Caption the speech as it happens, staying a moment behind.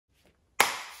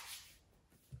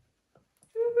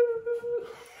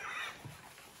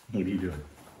What are you doing?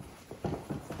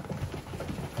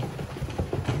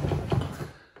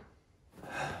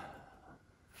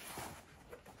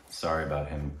 Sorry about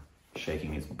him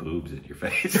shaking his boobs at your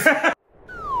face. Hey,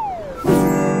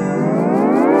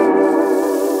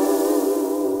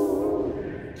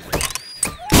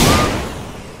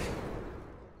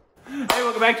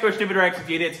 welcome back to our Stupid Reactions.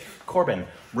 It's Corbin,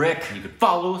 Rick. You can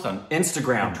follow us on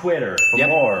Instagram, and Twitter for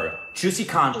more juicy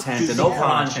content juicy and no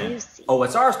content. content. Oh,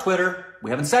 it's ours, Twitter. We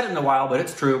haven't said it in a while, but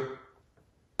it's true.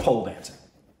 Pole dancing.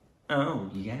 Oh,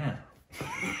 yeah.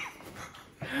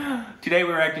 Today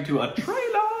we're reacting to a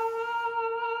trailer.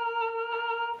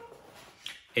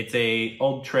 It's a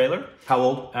old trailer. How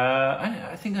old?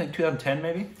 I think like 2010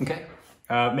 maybe. Okay.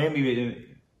 Maybe,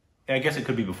 I guess it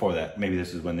could be before that. Maybe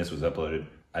this is when this was uploaded.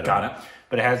 I don't know. Got it.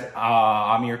 But it has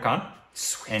Aamir Khan.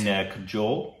 Sweet. And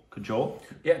Kajol. Kajol?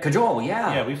 Yeah, Kajol,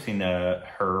 yeah. Yeah, we've seen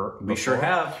her before. We sure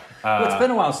have. Well, it's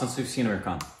been a while since we've seen Aamir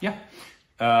Khan. Yeah.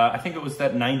 I think it was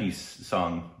that 90s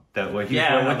song. That way he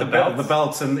was with the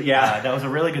belts and that was a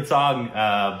really good song,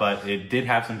 but it did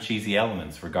have some cheesy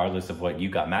elements, regardless of what you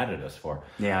got mad at us for.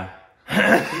 Yeah.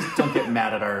 Please don't get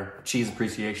mad at our cheese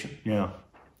appreciation. Yeah.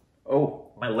 Oh,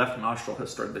 my left nostril has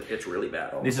started to itch really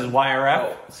bad. This is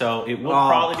YRF, so it will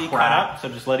probably be cut up. So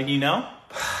just letting you know,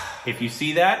 if you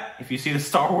see that, if you see the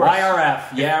Star Wars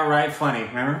YRF, yeah, right, funny.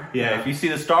 Remember? Yeah. If you see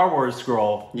the Star Wars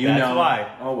scroll, you that's know why.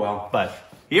 Oh well. But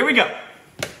here we go.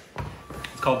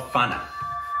 It's called Fanaa.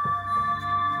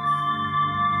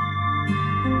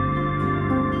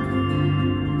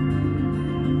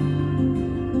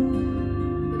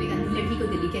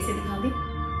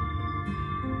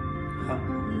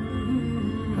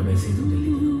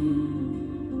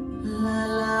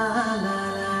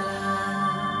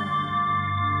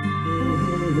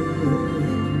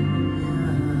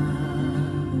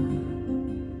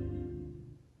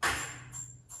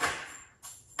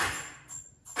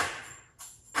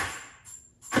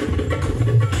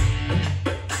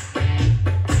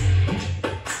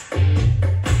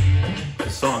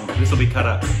 Song. This will be cut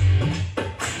up. So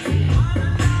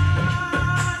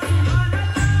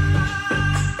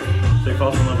he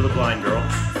falls in love with a blind girl.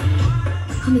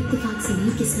 हम इत्तेफाक से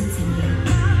नहीं किस्मत से मिले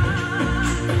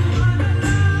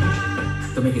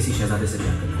तुम्हें किसी शहजादे से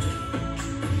प्यार करना चाहिए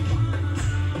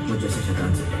मुझ जैसे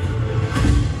शैतान से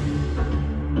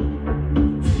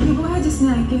ये वो है जिसने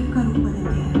आईकेएफ का रूप बदल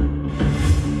दिया है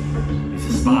This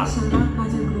is Spot.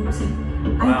 Kajal group से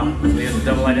Wow, so he has a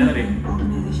double identity.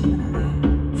 Organisation बना दिया है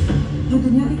जो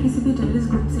दुनिया के किसी भी टेररिस्ट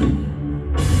ग्रुप से नहीं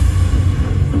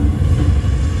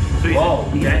So Whoa,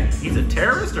 he's a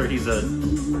terrorist or he's a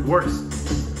worse?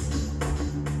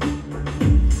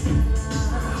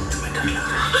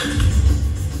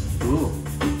 Ooh.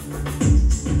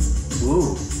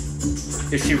 Ooh.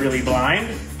 Is she really blind?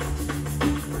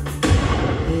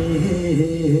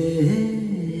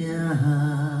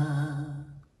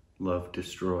 Love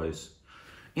destroys.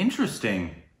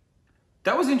 Interesting.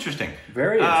 That was interesting.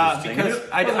 Very interesting. Because it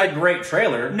wasn't a great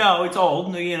trailer. No, it's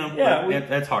old. You know, Yeah,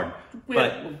 that's hard.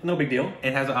 But no big deal.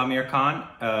 it has Aamir Khan,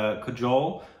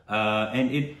 Kajol,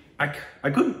 and I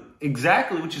couldn't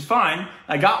exactly, which is fine.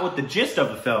 I got what the gist of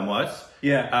the film was.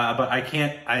 Yeah. But I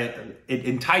can't. It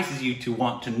entices you to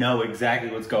want to know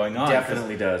exactly what's going on.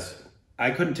 Definitely does.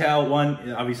 I couldn't tell.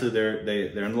 One, obviously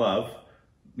they're in love.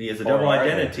 He has a double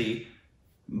identity,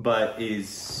 but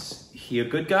is he a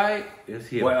good guy? Is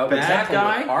he a bad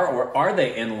guy? Are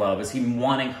they in love? Is he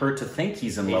wanting her to think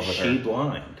he's in love with her? Is she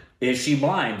blind? Is she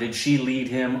blind? Did she lead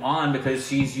him on because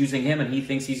she's using him and he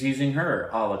thinks he's using her?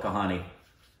 A la Kahani.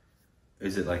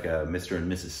 Is it like a Mr.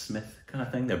 and Mrs. Smith kind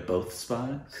of thing? They're both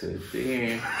spies? Could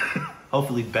be.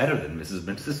 Hopefully better than Mrs.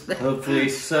 and Mrs. Smith. Hopefully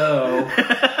so.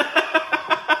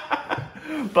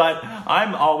 But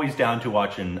I'm always down to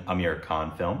watch an Aamir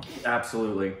Khan film.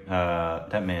 Absolutely.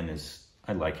 That man is...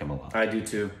 I like him a lot. I do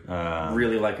too.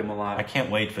 Really like him a lot. I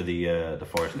can't wait for the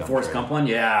Forrest Gump. Forrest Gump one,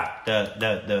 yeah.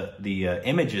 The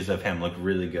images of him look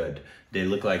really good. They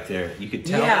look like you could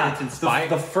tell that it's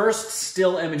inspired. The first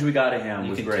still image we got of him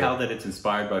was great. You can tell that it's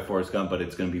inspired by Forrest Gump, but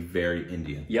it's going to be very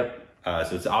Indian. Yep.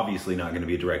 So it's obviously not going to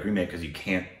be a direct remake because you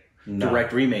can't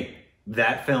direct remake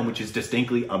that film, which is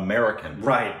distinctly American.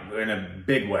 Right, in a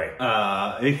big way.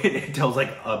 It tells like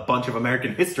a bunch of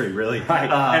American history, really. Right,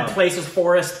 and places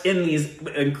Forrest in these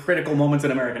critical moments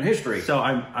in American history. So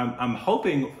I'm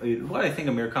hoping what I think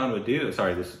Aamir Khan would do.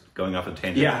 Sorry, this is going off a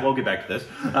tangent. Yeah, we'll get back to this.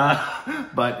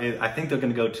 But I think they're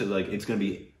going to go to it's going to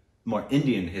be more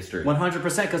Indian history.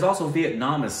 100%, because also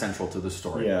Vietnam is central to the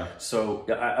story. Yeah. So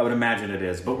I would imagine it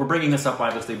is. But we're bringing this up,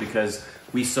 obviously, because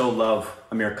we so love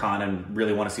Aamir Khan and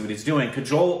really want to see what he's doing.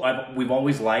 Kajol, we've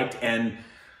always liked, and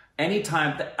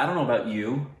anytime, I don't know about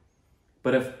you,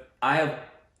 But if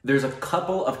there's a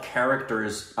couple of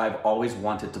characters I've always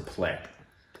wanted to play.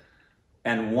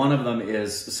 And one of them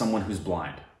is someone who's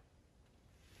blind.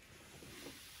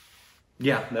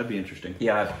 Yeah, that'd be interesting.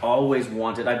 Yeah, I've always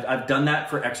wanted, I've done that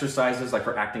for exercises, like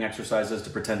for acting exercises, to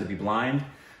pretend to be blind.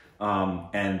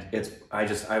 And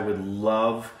I would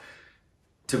love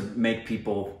to make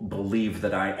people believe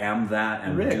that I am that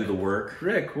and do the work.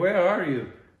 Rick, where are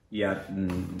you? Yeah.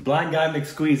 Blind Guy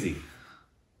McSqueezy.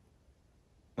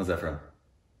 What's that from?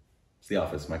 It's The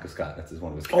Office, Michael Scott. That's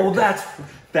one of his characters.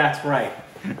 Oh, that's right.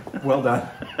 Well done.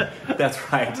 That's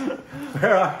right.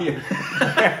 Where are you?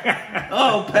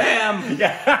 Oh, Pam!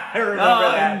 Yeah, I remember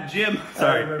that. And Jim.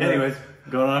 Sorry. Anyways,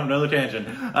 going on another tangent.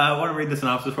 I want to read the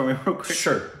synopsis for me real quick.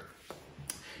 Sure.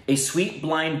 A sweet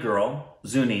blind girl,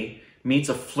 Zuni, meets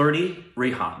a flirty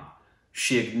Rihan.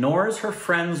 She ignores her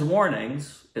friend's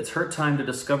warnings. It's her time to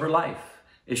discover life.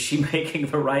 Is she making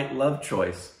the right love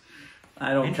choice?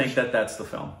 I don't think that's the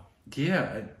film.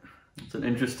 Yeah. It's an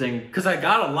interesting... Because I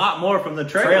got a lot more from the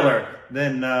trailer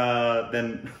than...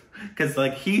 Because,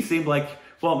 like, he seemed like...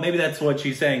 Well, maybe that's what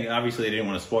she's saying. Obviously, they didn't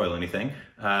want to spoil anything.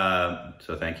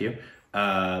 So thank you.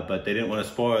 But they didn't want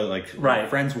to spoil, like,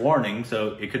 friend's warning.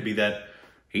 So it could be that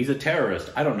he's a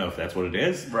terrorist. I don't know if that's what it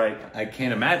is. Right. I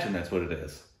can't imagine that's what it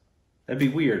is. That'd be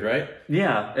weird, right?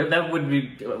 Yeah, that would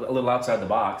be a little outside the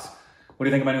box. What do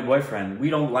you think of my new boyfriend? We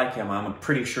don't like him. I'm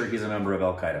pretty sure he's a member of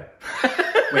Al-Qaeda.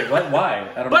 Wait, what? Why?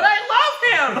 I don't know. But I love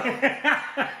him!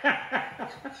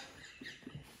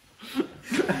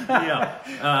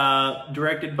 Yeah.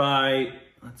 Directed by...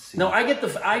 Let's see. No, I get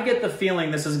the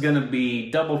feeling this is going to be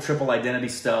double, triple identity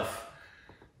stuff.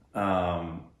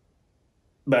 But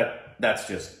that's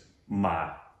just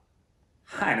my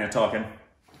talking.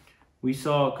 We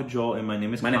saw Kajol in My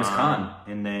Name is Khan.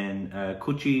 And then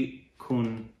Kuchi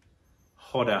Kun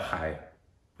Hodahai.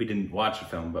 We didn't watch the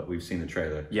film, but we've seen the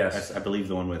trailer. Yes. I believe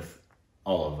the one with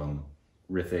all of them.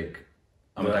 Rithik,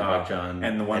 Amitabh Bachchan.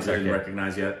 And the ones I didn't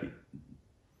recognize yet.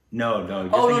 No.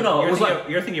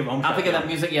 You're thinking of Om I'm thinking of that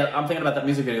music. Yeah, I'm thinking about that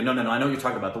music video. No. I know what you're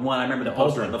talking about. The one, I remember the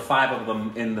poster, the 5 of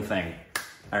them in the thing.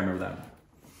 I remember that.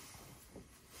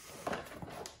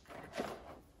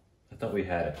 I thought we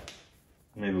had it.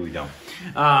 Maybe we don't.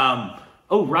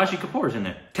 Raji Kapoor's in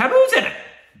it. Taboo's in it.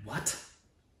 What?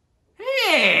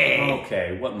 Hey!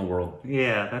 Okay, what in the world?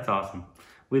 Yeah, that's awesome.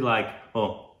 We like,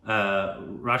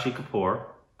 Raji Kapoor.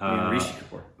 Rishi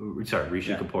Kapoor. Sorry,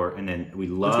 Rishi Kapoor. And then we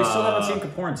love... Which we still haven't seen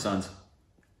Kapoor and Sons.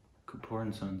 Kapoor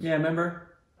and Sons. Yeah,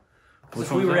 remember?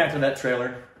 Which we reacted to that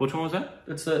trailer. Which one was that?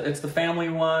 It's the family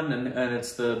one, and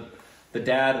it's the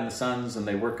dad and the sons, and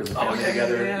they work as a family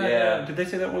together. Yeah. Did they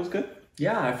say that one was good?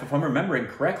 Yeah, if I'm remembering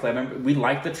correctly, I remember we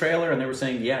liked the trailer, and they were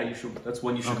saying, "Yeah, you should. That's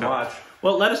one you should watch."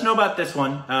 Well, let us know about this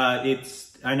one.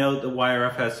 I know the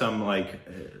YRF has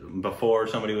some before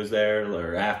somebody was there,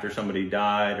 or after somebody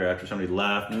died, or after somebody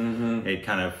left. Mm-hmm. It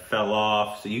kind of fell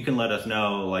off. So you can let us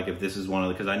know if this is one of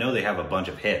the, because I know they have a bunch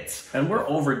of hits, and we're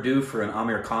overdue for an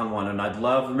Aamir Khan one. And I'd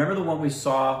love. Remember the one we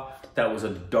saw that was a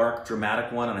dark,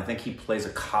 dramatic one, and I think he plays a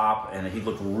cop, and he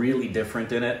looked really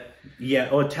different in it. Yeah,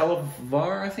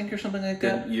 Televar, I think, or something like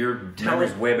that. Your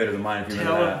memory's way better than mine if you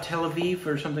remember that. Tel Aviv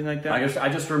or something like that. I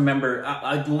just remember.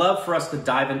 I'd love for us to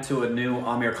dive into a new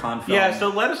Aamir Khan film. Yeah, so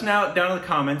let us know down in the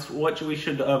comments what we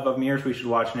should of Aamir's we should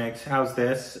watch next. How's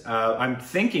this? I'm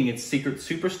thinking it's Secret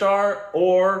Superstar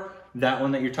or that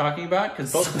one that you're talking about,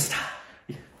 because both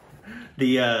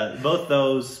both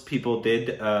those people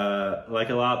did like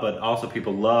a lot, but also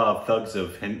people love Thugs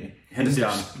of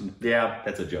Hindustan. Yeah,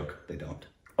 that's a joke. They don't.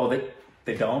 Oh,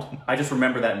 they don't? I just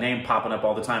remember that name popping up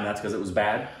all the time. That's because it was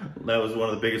bad? That was one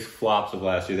of the biggest flops of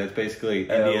last year. That's basically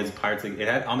India's Pirates League. It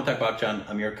had Amitabh Bachchan,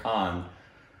 Aamir Khan.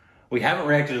 We haven't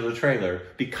reacted to the trailer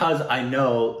because I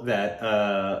know that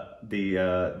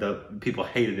the people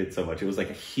hated it so much. It was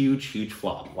like a huge, huge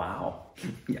flop. Wow.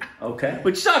 Yeah. Okay.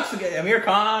 Which sucks. Aamir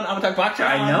Khan, Amitabh Bachchan.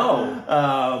 I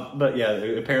know. But yeah,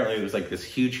 apparently it was like this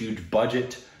huge, huge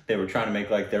budget. They were trying to make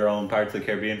their own Pirates of the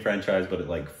Caribbean franchise, but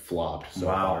it flopped so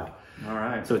hard. All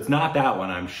right. So it's not that one,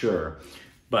 I'm sure.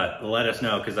 But let us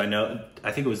know, because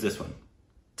I think it was this one.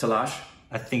 Talash?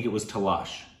 I think it was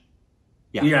Talash.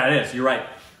 Yeah. Yeah, it is. You're right.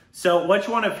 So which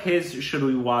one of his should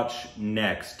we watch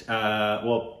next?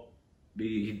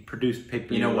 He produced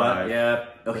Paper. You know what? Yeah.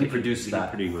 Oh, he produced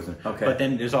that. He wasn't. Okay. But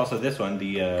then there's also this one,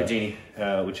 the Kajini,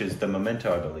 which is the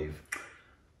Memento, I believe.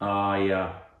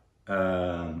 Yeah.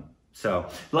 So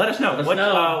let us know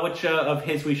which of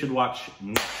his we should watch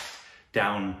next.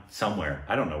 Down somewhere.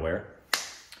 I don't know where.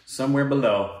 Somewhere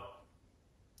below.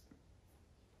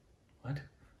 What?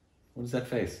 What is that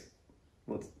face?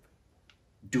 Let's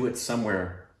do it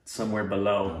somewhere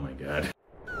below. Oh my God.